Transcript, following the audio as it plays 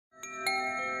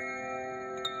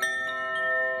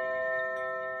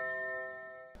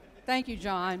Thank you,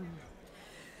 John.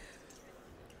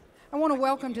 I want to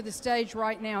welcome to the stage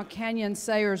right now Kanyon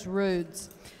Sayers-Roods.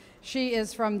 She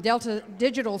is from Delta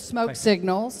Digital Smoke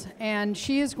Signals, and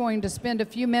she is going to spend a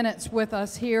few minutes with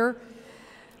us here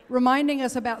reminding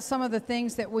us about some of the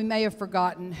things that we may have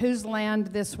forgotten, whose land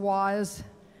this was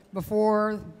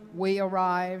before we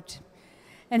arrived,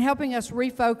 and helping us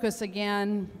refocus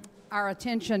again our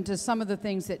attention to some of the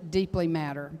things that deeply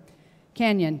matter.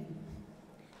 Kanyon.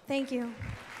 Thank you.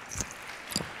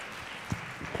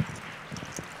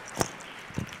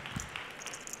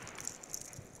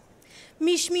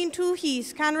 Mishmin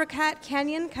Tuhis, Kanrakat,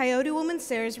 Kanyon, Coyote Woman,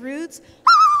 Sayers-Roods.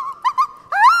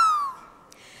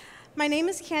 My name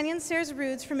is Kanyon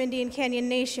Sayers-Roods from Indian Canyon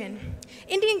Nation.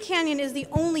 Indian Canyon is the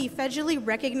only federally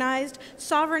recognized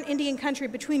sovereign Indian country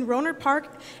between Rohnert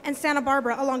Park and Santa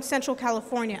Barbara along Central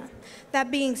California. That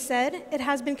being said, it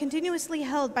has been continuously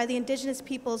held by the indigenous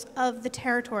peoples of the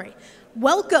territory.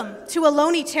 Welcome to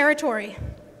Ohlone territory,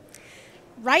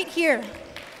 right here.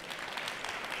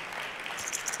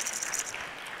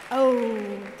 Oh,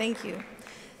 thank you.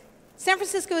 San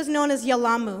Francisco is known as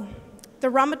Yalamu. The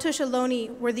Ramaytush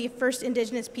Ohlone were the first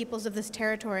indigenous peoples of this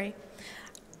territory.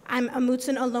 I'm a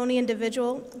Mutsun Ohlone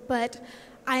individual, but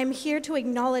I am here to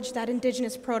acknowledge that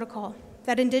indigenous protocol.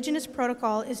 That indigenous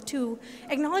protocol is to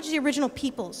acknowledge the original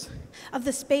peoples of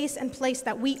the space and place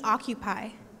that we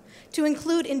occupy, to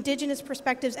include indigenous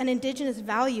perspectives and indigenous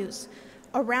values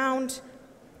around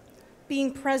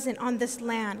being present on this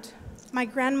land. My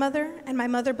grandmother and my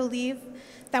mother believe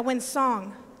that when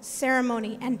song,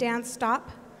 ceremony, and dance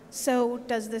stop, so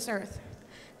does this earth.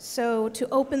 So to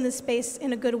open this space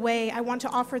in a good way, I want to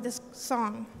offer this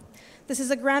song. This is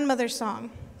a grandmother's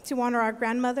song to honor our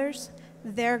grandmothers,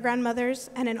 their grandmothers,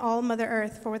 and in all Mother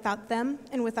Earth, for without them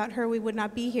and without her, we would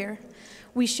not be here.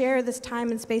 We share this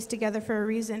time and space together for a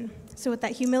reason. So with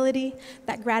that humility,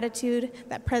 that gratitude,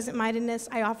 that present-mindedness,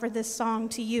 I offer this song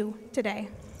to you today.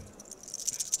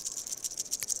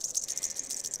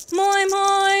 Moi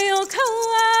moi o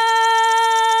kawa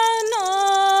no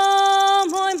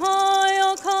moi moi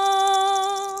o ka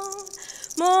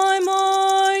moi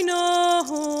moi no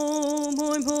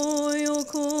moi moi o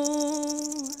ko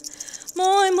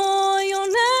moi moi o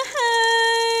ne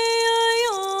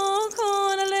o ko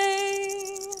le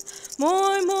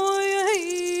moi moi o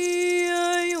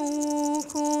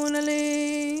ko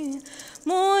le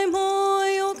moi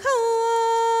moi o ka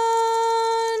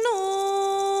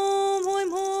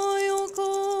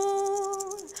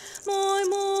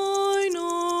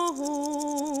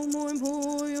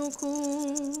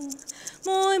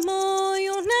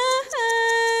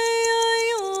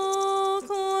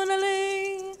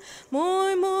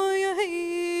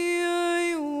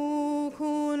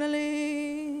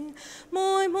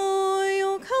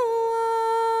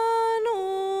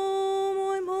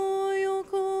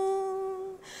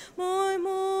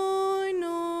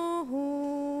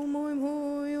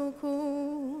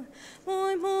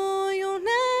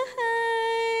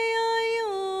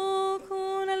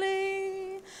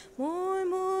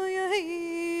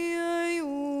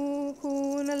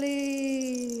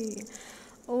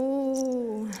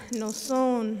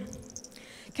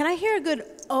Can I hear a good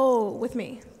oh with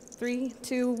me? 3,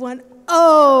 2, 1,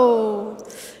 oh!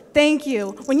 Thank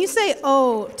you. When you say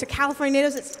oh to California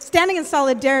natives, it's standing in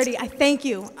solidarity. I thank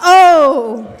you.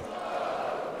 Oh!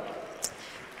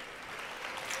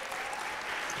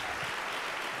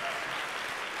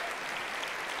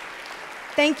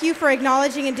 Thank you for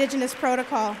acknowledging indigenous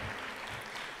protocol.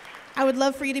 I would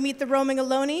love for you to meet the roaming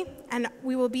Ohlone, and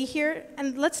we will be here,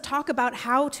 and let's talk about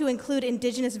how to include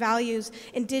indigenous values,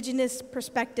 indigenous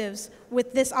perspectives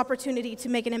with this opportunity to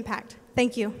make an impact.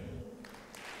 Thank you.